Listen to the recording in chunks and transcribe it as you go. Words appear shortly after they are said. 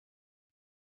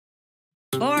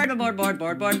Board, board, board,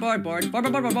 board, board, board, board, board,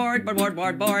 board, board, board, board,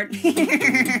 board, board.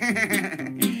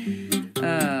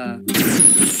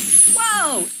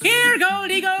 Whoa! Here,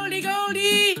 Goldie, Goldie,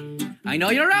 Goldie! I know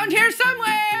you're around here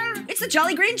somewhere! It's the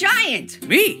Jolly Green Giant!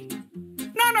 Me?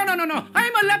 No.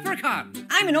 I'm a leprechaun!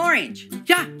 I'm an orange.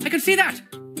 Yeah, I can see that.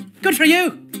 Good for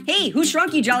you. Hey, who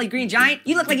shrunk you, Jolly Green Giant?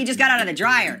 You look like you just got out of the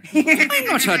dryer. I'm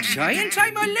not a giant,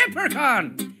 I'm a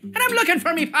leprechaun! And I'm looking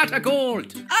for me pot of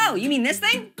gold. Oh, you mean this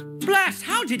thing? Blast,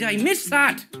 how did I miss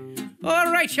that?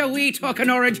 All right, you wee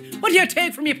talking orange. What do you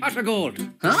take from me pot of gold?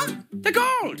 Huh? The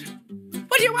gold!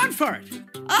 What do you want for it?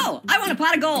 Oh, I want a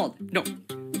pot of gold. No,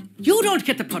 you don't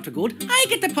get the pot of gold. I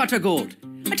get the pot of gold.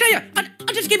 I tell you,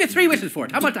 I'll just give you 3 wishes for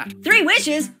it. How about that? 3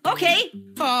 wishes? Okay.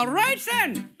 All right,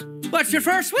 then. What's your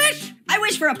first wish? I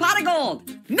wish for a pot of gold.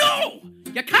 No!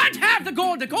 You can't have the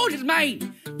gold. The gold is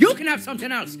mine. You can have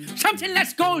something else. Something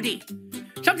less goldy.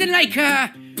 Something like,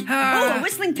 Oh, a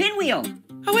whistling pinwheel.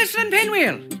 a whistling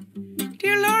pinwheel.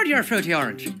 Dear Lord, you're a fruity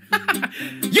orange. You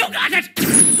got it!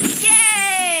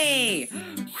 Yay!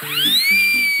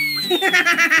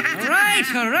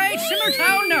 All right, simmer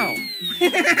down now.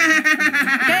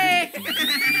 Okay.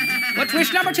 What's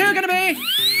wish number 2 gonna be?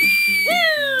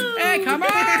 Woo! Hey, come on!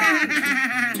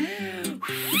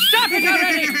 Stop it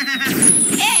already!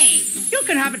 Hey! You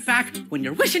can have it back when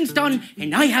your wishing's done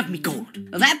and I have me gold.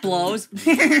 Well, that blows.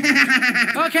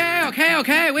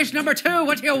 Okay. Wish number 2,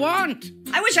 what do you want?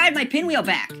 I wish I had my pinwheel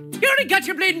back. You already got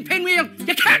your bleeding pinwheel.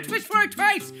 You can't wish for it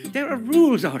twice. There are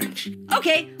rules, Orange.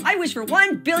 Okay, I wish for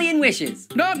 1 billion wishes.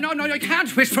 No, you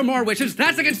can't wish for more wishes.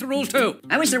 That's against the rules too.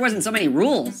 I wish there wasn't so many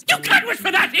rules. You can't wish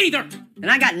for that either. And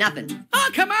I got nothing.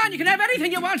 Oh, come on. You can have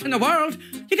anything you want in the world.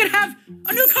 You can have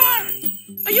a new car,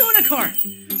 a unicorn,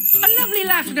 a lovely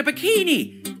lass in a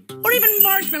bikini, or even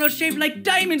marshmallows shaped like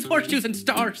diamonds, horseshoes, and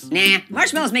stars. Nah,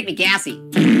 marshmallows make me gassy.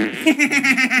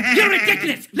 You're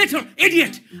ridiculous, little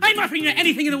idiot. I'm offering you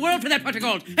anything in the world for that pot of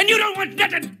gold, and you don't want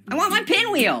nothing. I want my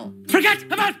pinwheel. Forget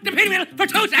about the pinwheel for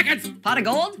 2 seconds. Pot of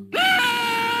gold?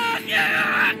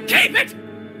 Keep it.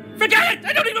 Forget it.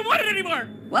 I don't even want it anymore.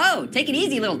 Whoa, take it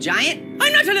easy, little giant.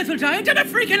 I'm not a little giant. I'm a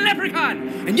freaking leprechaun.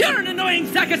 And you're an annoying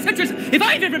sack of citrus if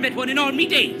I've ever met one in all me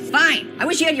days. Fine. I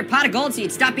wish you had your pot of gold so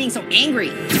you'd stop being so angry.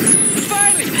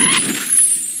 Finally.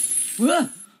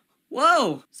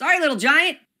 Whoa. Sorry, little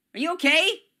giant. Are you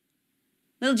okay?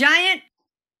 Little giant?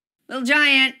 Little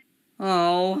giant.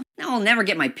 Oh, now I'll never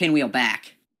get my pinwheel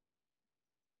back.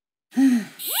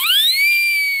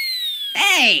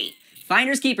 Hey!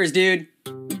 Finders keepers, dude.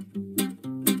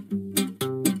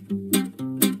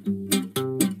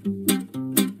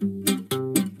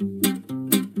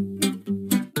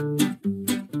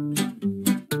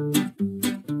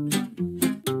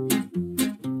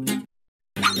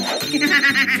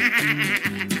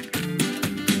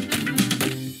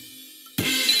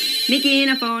 Making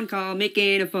a phone call,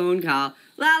 making a phone call.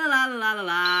 La la la la la la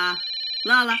la.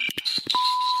 La la.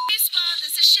 Hey, Spa,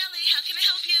 this is Shelly. How can I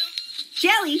help you?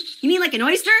 Jelly? You mean like an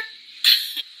oyster?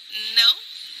 No?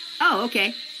 Oh,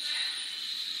 okay.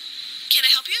 Can I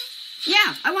help you?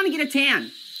 Yeah, I want to get a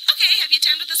tan. Okay, have you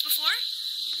tanned with us before?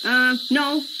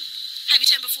 No. Have you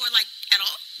tanned before, like, at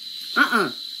all?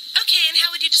 Uh-uh. Okay, and how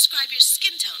would you describe your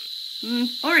skin tone?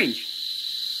 Orange.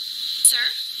 Sir?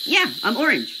 Yeah, I'm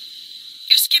orange.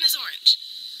 Your skin is orange.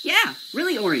 Yeah,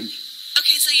 really orange.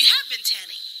 Okay, so you have been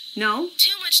tanning. No?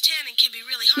 Too much tanning can be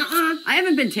really harmful. I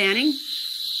haven't been tanning.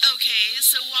 Okay,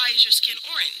 so why is your skin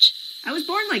orange? I was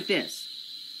born like this.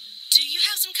 Do you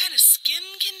have some kind of skin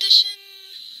condition?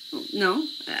 Oh, no,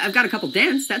 I've got a couple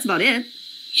dents, that's about it.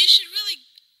 You should really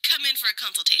come in for a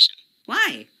consultation.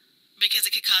 Why? Because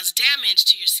it could cause damage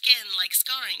to your skin, like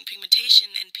scarring, pigmentation,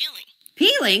 and peeling.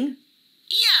 Peeling?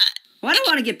 Yeah. Well, I don't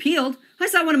want to get peeled. I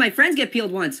saw one of my friends get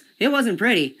peeled once. It wasn't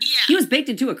pretty. Yeah. He was baked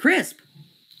into a crisp.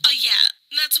 Oh, yeah.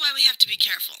 That's why we have to be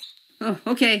careful. Oh,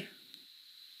 okay.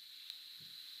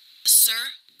 Sir?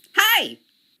 Hi!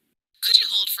 Could you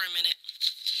hold for a minute?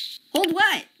 Hold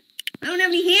what? I don't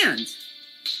have any hands.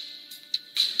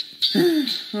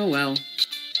 Oh, well.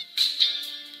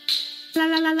 La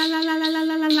la la la la la la la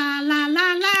la la la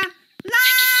la la.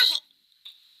 Thank you for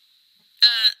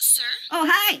sir? Oh,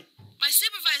 hi! My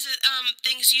supervisor,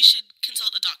 thinks you should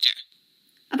consult a doctor.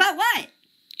 About what?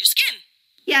 Your skin.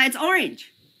 Yeah, it's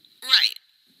orange. Right.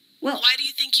 Well, Why do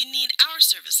you think you need our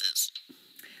services?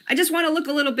 I just want to look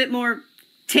a little bit more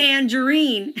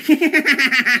tangerine.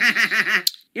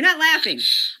 You're not laughing.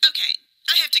 Okay,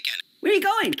 I have to go now. Where are you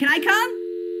going? Can I come?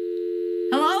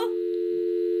 Hello?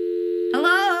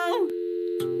 Hello?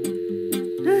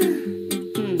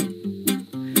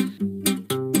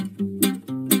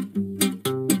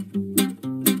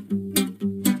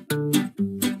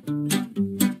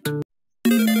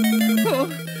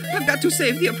 to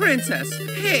save the princess.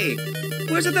 Hey,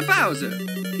 where's the Bowser?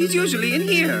 He's usually in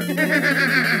here.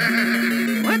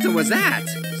 What was that?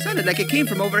 Sounded like it came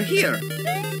from over here.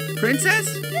 Princess?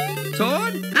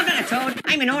 Toad? I'm not a toad.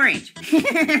 I'm an orange.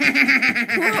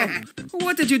 Whoa.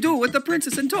 What did you do with the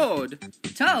princess and Toad?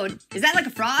 Toad? Is that like a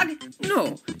frog?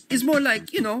 No, it's more like,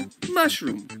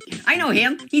 mushroom. I know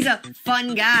him. He's a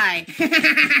fun guy.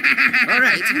 All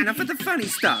right, enough of the funny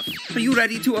stuff. Are you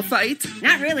ready to a fight?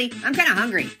 Not really. I'm kind of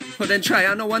hungry. Well, then try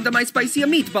on one of my spicy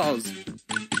meatballs.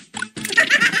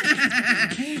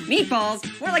 Meatballs?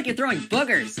 More like you're throwing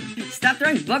boogers. Stop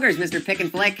throwing boogers, Mr. Pick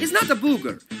and Flick. It's not a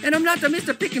booger, and I'm not a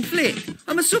Mr. Pick and Flick.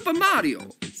 I'm a Super Mario.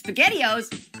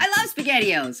 SpaghettiOs? I love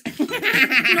SpaghettiOs.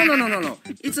 No.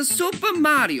 It's a Super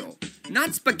Mario,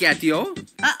 not Spaghetti-O.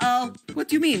 Uh-oh. What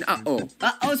do you mean, uh-oh?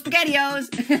 Uh-oh, SpaghettiOs.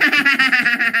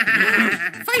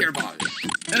 Fireball.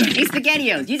 Hey,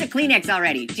 SpaghettiOs, use a Kleenex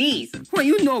already. Jeez. Well,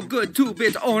 you no good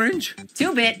 2-bit orange.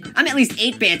 2-bit? I'm at least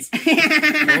 8 bits.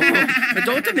 But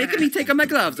don't make me take my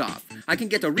gloves off. I can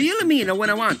get a real meaner when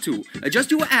I want to.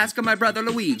 Just you ask my brother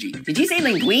Luigi. Did you say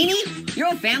linguine? Your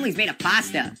whole family's made of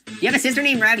pasta. You have a sister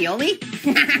named Ravioli?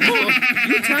 You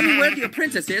tell me where the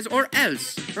princess is or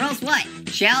else. Or else what?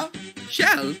 Shell?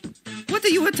 Shell? What are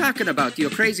you talking about, you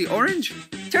crazy orange?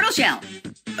 Turtle shell.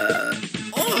 Oh!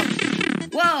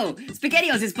 Whoa,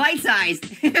 SpaghettiOs is bite-sized.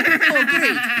 Oh,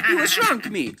 great. You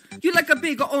shrunk me. You like a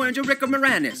big orange Rick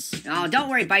Moranis. Oh, don't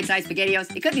worry, bite-sized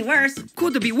SpaghettiOs. It could be worse.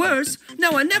 Could it be worse?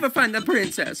 Now I never find the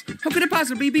princess. How could it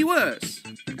possibly be worse?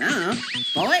 I don't know.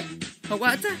 Bullet? A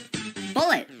what?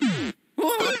 Bullet.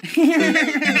 Oh.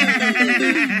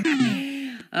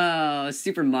 Oh,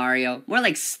 Super Mario. More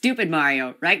like stupid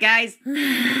Mario, right, guys?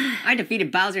 I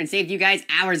defeated Bowser and saved you guys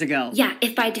hours ago. Yeah,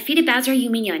 if by defeated Bowser you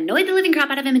mean you annoyed the living crap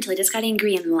out of him until he just got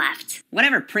angry and left.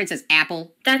 Whatever, Princess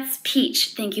Apple. That's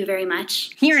Peach, thank you very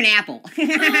much. You're an apple. Hey,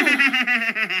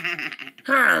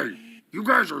 you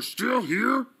guys are still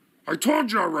here? I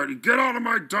told you already, get out of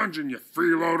my dungeon, you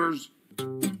freeloaders.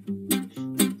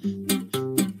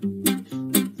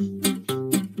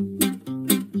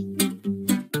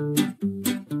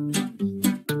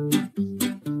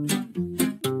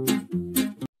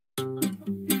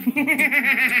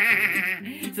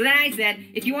 So then I said,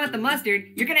 if you want the mustard,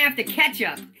 you're gonna have to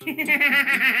ketchup.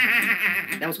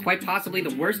 That was quite possibly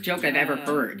the worst joke I've ever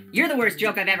heard. You're the worst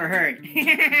joke I've ever heard.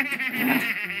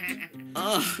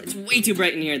 Ugh, it's way too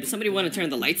bright in here. Does somebody want to turn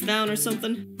the lights down or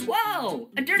something? Whoa,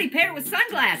 a dirty pear with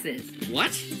sunglasses.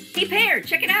 What? Hey, Pear,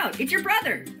 check it out. It's your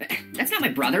brother. That's not my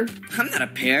brother. I'm not a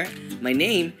pear. My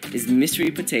name is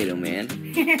Mystery Potato Man.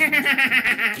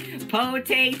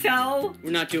 Potato.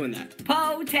 We're not doing that.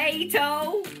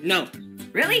 Potato. No.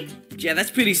 Really? Yeah, that's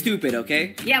pretty stupid,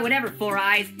 okay? Yeah, whatever, Four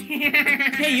Eyes.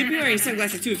 Hey, you'd be wearing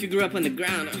sunglasses too if you grew up on the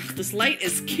ground. Ugh, this light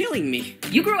is killing me.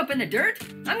 You grew up in the dirt?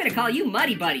 I'm gonna call you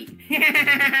Muddy Buddy.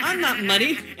 I'm not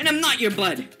muddy, and I'm not your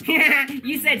bud.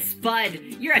 You said spud.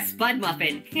 You're a spud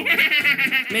muffin.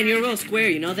 Man, you're real square,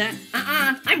 you know that?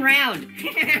 I'm round.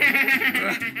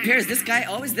 Pear, is this guy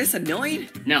always this annoying?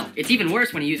 No, it's even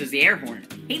worse when he uses the air horn.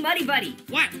 Hey, Muddy Buddy.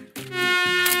 What?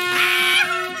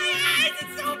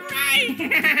 It's so bright!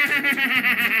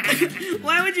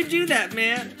 Why would you do that,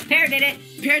 man? Pear did it.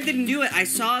 Pear didn't do it. I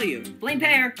saw you. Blame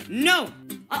Pear. No!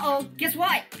 Uh-oh, guess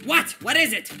what? What? What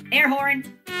is it? Air horn.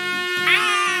 God,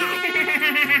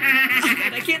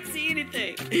 I can't see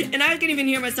anything. And I can't even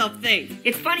hear myself think.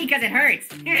 It's funny because it hurts.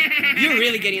 You're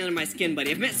really getting under my skin,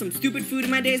 buddy. I've met some stupid food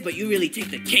in my days, but you really take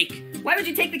the cake. Why would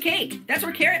you take the cake? That's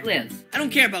where Carrot lives. I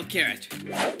don't care about Carrot.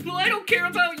 Well, I don't care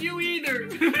about you either.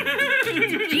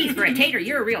 Geez, for a tater,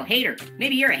 you're a real hater.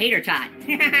 Maybe you're a hater tot.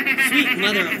 Sweet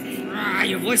mother of...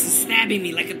 your voice is stabbing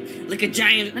me like a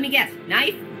giant... Let me guess.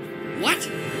 Knife? What?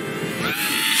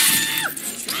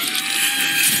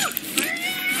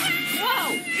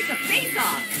 Whoa! It's a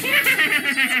face-off!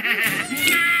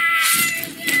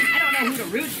 I don't know who to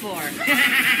root for.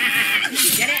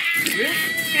 Get it? Root?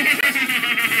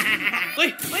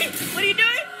 Wait! What are you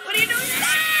doing? What are you doing?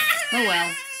 Oh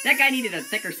well. That guy needed a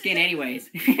thicker skin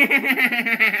anyways.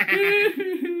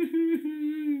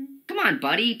 Come on,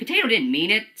 buddy. Potato didn't mean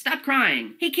it. Stop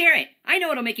crying. Hey, Carrot. I know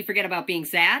it'll make you forget about being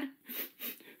sad.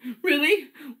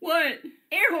 Really? What?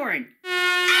 Air horn.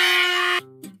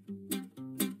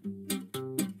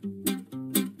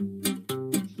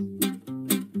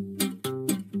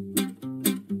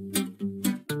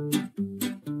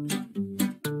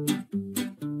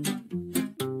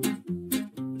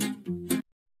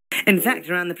 In fact,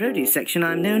 around the produce section,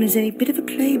 I'm known as a bit of a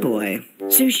playboy.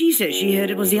 So she says she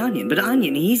heard it was the Onion, but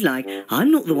Onion, he's like,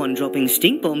 I'm not the one dropping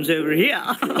stink bombs over here.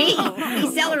 Hey,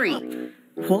 celery.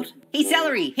 What? Hey,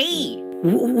 Celery, hey!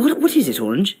 What is it,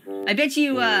 Orange? I bet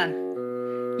you,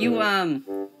 What do you want?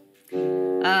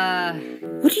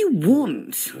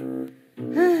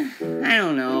 I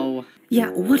don't know.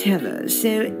 Yeah, whatever.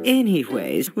 So,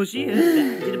 anyways, well, she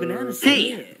did a banana split.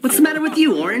 Hey, what's the matter with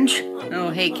you, Orange?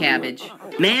 Oh, hey, Cabbage.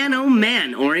 Man, oh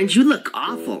man, Orange, you look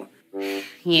awful.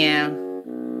 Yeah.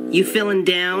 You feeling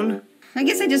down? I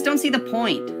guess I just don't see the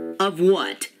point. Of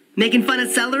what? Making fun of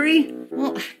Celery?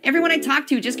 Well, everyone I talk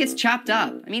to just gets chopped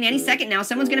up. I mean, any second now,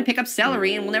 someone's gonna pick up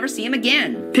Celery and we'll never see him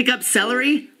again. Pick up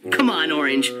Celery? Come on,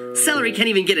 Orange. Celery can't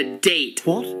even get a date.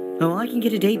 What? Oh, I can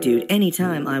get a date, dude,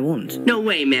 anytime I want. No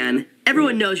way, man.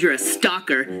 Everyone knows you're a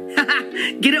stalker.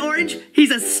 Get it, Orange? He's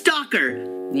a stalker.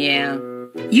 Yeah.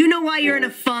 You know why you're in a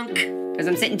funk? Because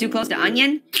I'm sitting too close to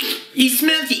Onion? He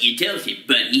smells it, you tells it,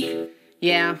 buddy.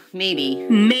 Yeah, maybe.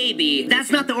 Maybe.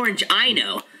 That's not the Orange I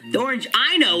know. The Orange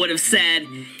I know would have said,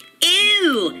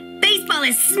 "Ew, baseball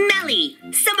is smelly.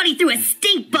 Somebody threw a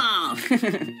stink ball."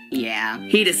 Yeah.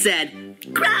 He'd have said,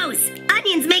 "Gross,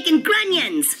 Onion's making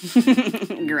grunions."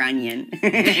 Grunion.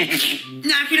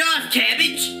 Knock it off,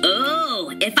 Cabbage.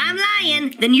 Oh, if I'm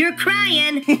lying, then you're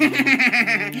crying.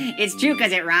 It's true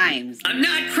because it rhymes. I'm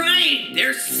not crying.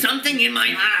 There's something in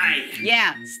my eye.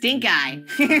 Yeah, stink eye.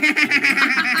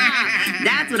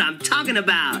 That's what I'm talking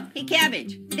about. Hey,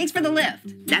 Cabbage, thanks for the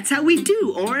lift. That's how we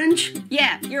do, Orange.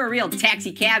 Yeah, you're a real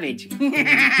taxi cabbage.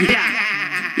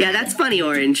 Yeah, that's funny,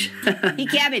 Orange. Hey,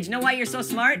 Cabbage, know why you're so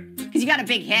smart? Because you got a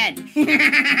big head.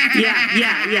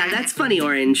 Yeah, that's funny,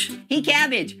 Orange. Hey,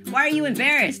 Cabbage, why are you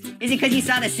embarrassed? Is it because you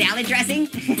saw the salad dressing?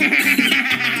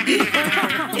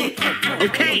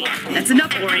 Okay, that's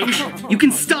enough, Orange. You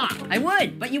can stop. I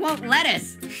would, but you won't let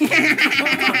us.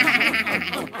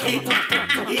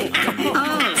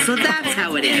 Oh, so that's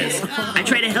how it is. I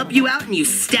try to help you out and you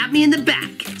stab me in the back.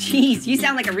 Jeez, you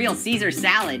sound like a real Caesar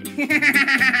salad.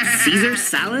 Caesar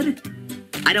salad?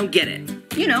 I don't get it.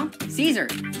 You know, Caesar.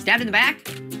 Stabbed in the back.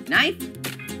 Knife.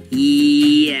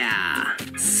 Yeah.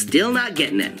 Still not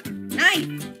getting it. Knife.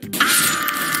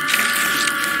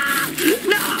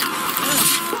 No!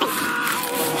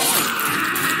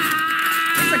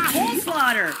 It's a coal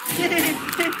slaughter.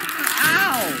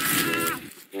 Ow.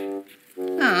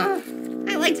 Oh,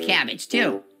 I liked Cabbage,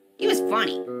 too. He was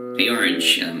funny. Hey,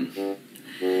 Orange, I'm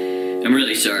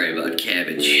really sorry about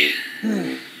Cabbage.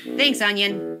 Thanks,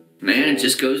 Onion. Man, it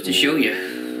just goes to show you.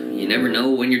 You never know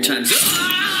when your time's up.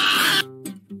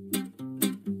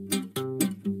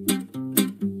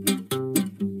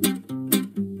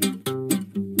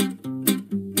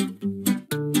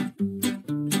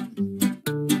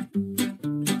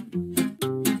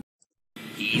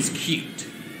 He's cute.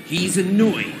 He's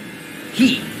annoying.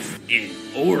 He's an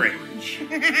orange.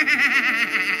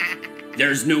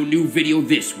 There's no new video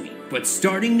this week, but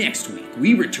starting next week,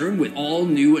 we return with all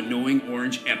new Annoying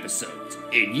Orange episodes.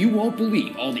 And you won't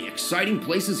believe all the exciting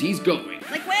places he's going.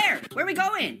 Like where? Where are we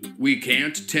going? We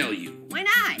can't tell you. Why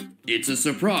not? It's a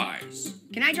surprise.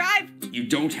 Can I drive? You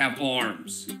don't have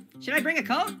arms. Should I bring a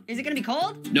coat? Is it gonna be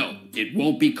cold? No, it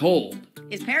won't be cold.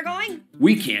 Is Pear going?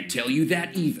 We can't tell you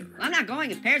that either. I'm not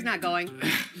going if Pear's not going.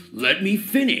 Let me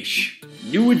finish.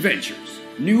 New adventures,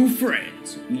 new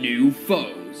friends, new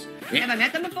foes. Have I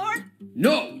met them before?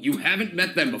 No, you haven't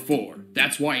met them before.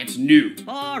 That's why it's new.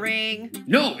 Boring.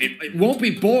 No, it won't be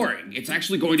boring. It's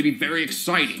actually going to be very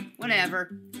exciting.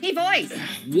 Whatever. Hey, voice.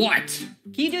 What?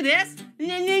 Can you do this?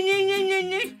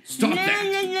 Stop that.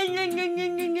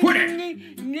 Quit it.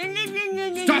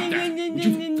 Stop that.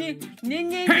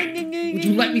 Hey, would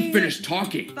you let me finish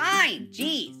talking? Fine.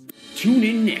 Jeez. Tune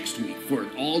in next week for an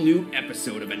all-new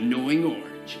episode of Annoying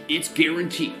Orange. It's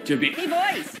guaranteed to be... Hey,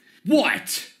 voice.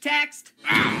 What? Text.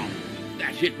 Ow!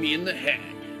 That hit me in the head.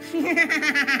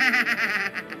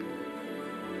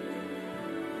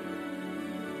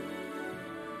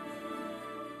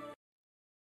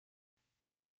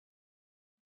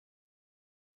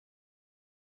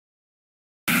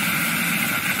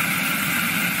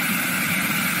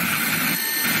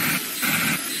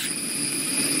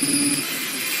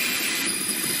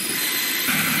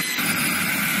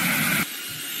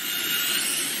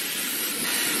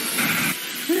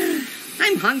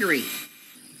 I'm hungry.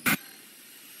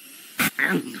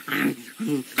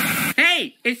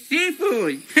 Hey, it's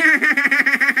seafood.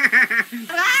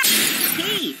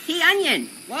 Hey, Onion.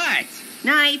 What?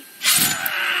 Knife.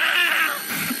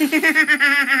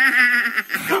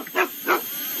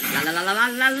 La la la la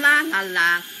la la la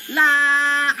la la.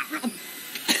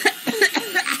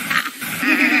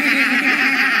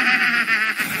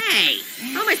 Hey,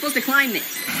 how am I supposed to climb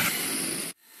this?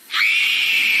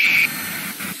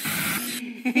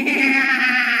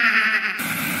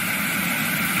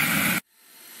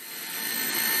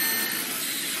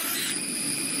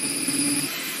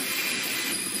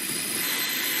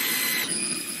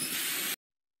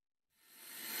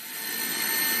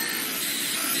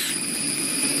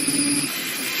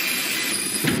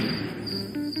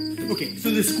 Okay,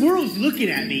 so the squirrel's looking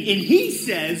at me, and he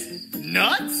says,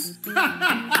 nuts?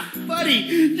 Buddy,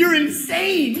 you're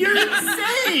insane! You're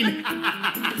insane!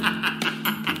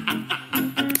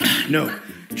 No,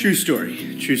 true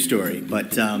story.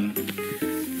 But,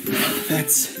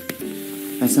 that's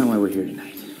not why we're here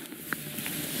tonight.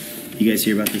 You guys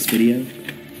hear about this video?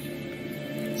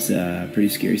 It's, pretty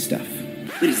scary stuff.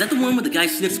 Wait, is that the one where the guy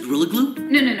sniffs Gorilla Glue?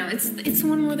 No. It's the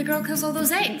one where the girl kills all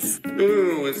those eggs.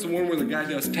 No. It's the one where the guy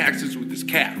does taxes with his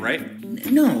cat, right?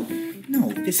 No.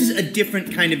 This is a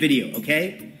different kind of video,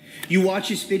 okay? You watch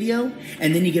this video,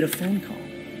 and then you get a phone call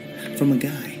from a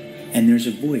guy, and there's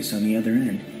a voice on the other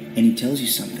end, and he tells you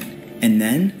something. And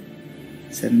then,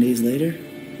 7 days later,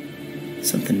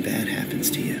 something bad happens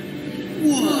to you.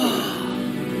 Whoa!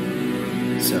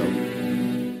 So,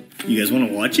 you guys want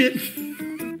to watch it?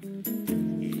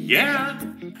 Yeah.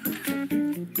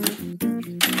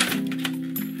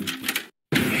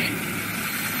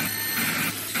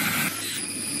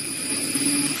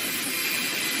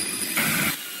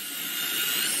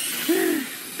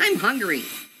 I'm hungry.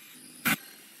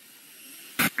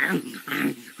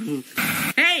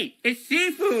 Hey, it's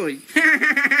seafood.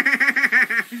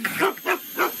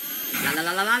 La la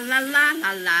la la la la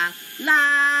la la la.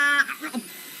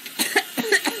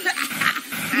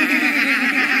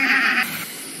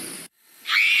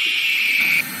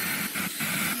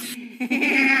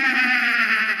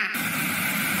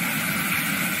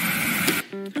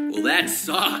 Well, that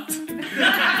sucked.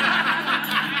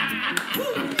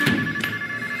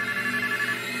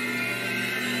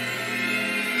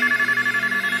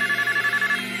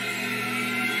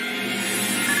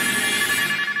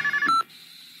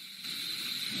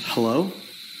 Hello?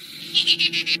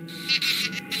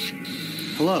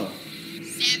 Hello?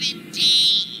 7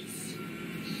 days.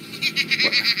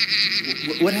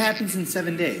 What happens in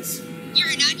 7 days? You're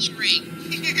an onion ring.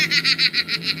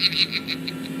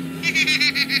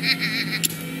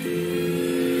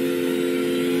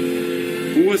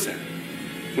 Who was that?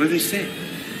 What did they say?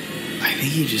 I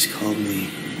think he just called me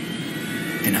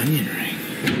an onion ring.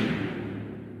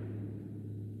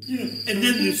 And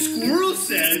then the squirrel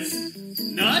says,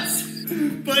 nuts?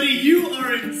 Buddy, you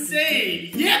are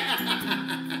insane.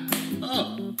 Yeah!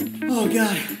 Oh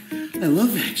God, I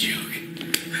love that joke.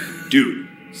 Dude,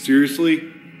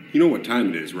 seriously? You know what time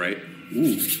it is, right?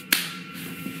 Ooh.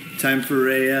 Time for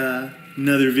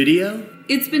another video?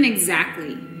 It's been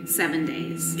exactly 7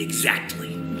 days.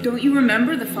 Exactly. Don't you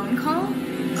remember the phone call?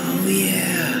 Oh,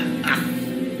 yeah.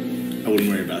 I wouldn't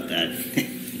worry about that.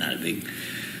 Not a big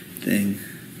thing.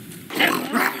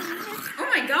 Oh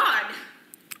my God.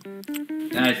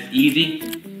 That's easy.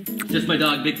 Just my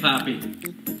dog, Big Poppy.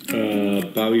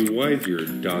 Bobby, why is your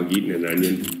dog eating an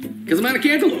onion? Because I'm out of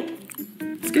cantaloupe.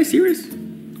 This guy serious?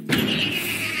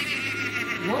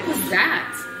 What was that?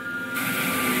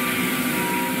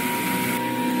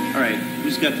 All right,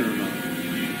 who's got the remote?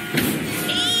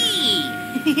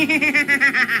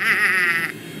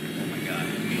 Oh my God.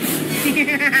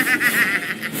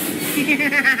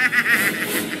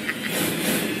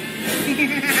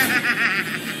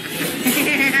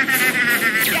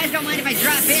 You guys don't mind if I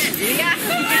drop in, do ya?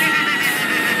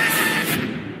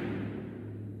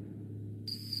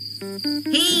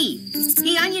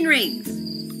 Hey, onion rings.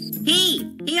 Hey,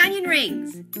 onion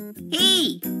rings.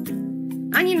 Hey,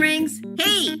 onion rings.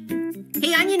 Hey,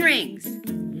 onion rings.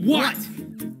 What?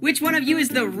 Which one of you is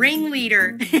the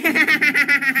ringleader?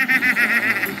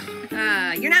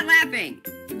 You're not laughing.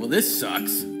 Well, this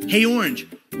sucks. Hey, Orange,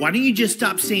 why don't you just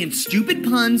stop saying stupid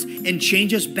puns and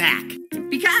change us back?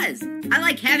 Because I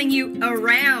like having you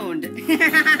around.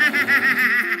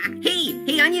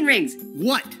 Hey, onion rings.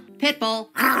 What? Pitbull.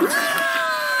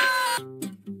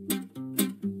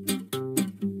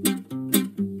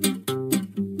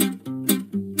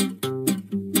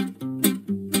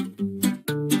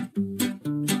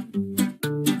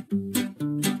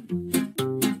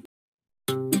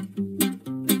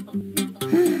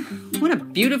 What a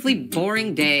beautifully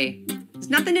boring day. There's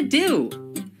nothing to do.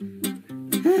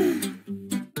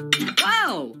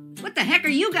 Whoa! What the heck are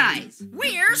you guys?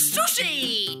 We're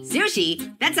sushi.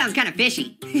 Sushi? That sounds kind of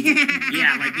fishy.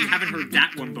 Yeah, like we haven't heard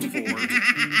that one before.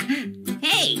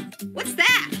 Hey, what's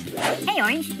that? Hey,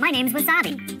 Orange. My name's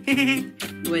Wasabi.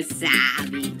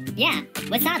 Wasabi. Yeah,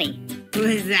 Wasabi.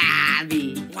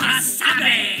 Wasabi.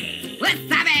 Wasabi.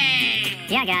 Wasabi.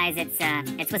 Yeah, guys, it's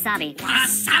Wasabi.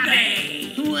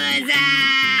 Wasabi. Wasabi.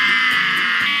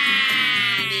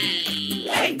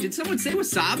 Hey, did someone say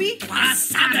wasabi?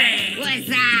 Wasabi.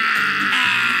 Wasabi.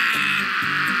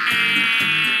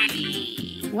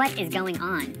 What is going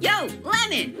on? Yo,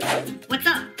 Lemon. What's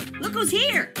up? Look who's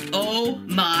here. Oh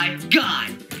my God!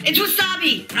 It's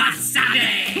wasabi!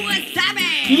 Wasabi!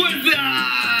 Wasabi!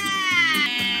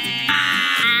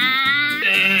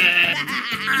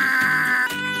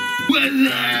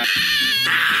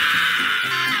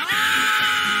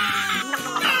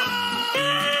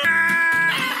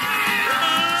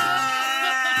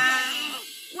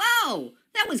 Whoa!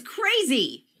 That was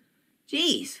crazy!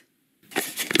 Jeez.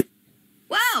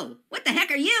 Whoa! What the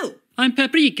heck are you? I'm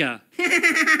Paprika.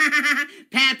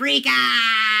 Paprika!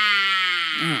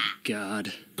 Oh,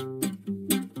 God.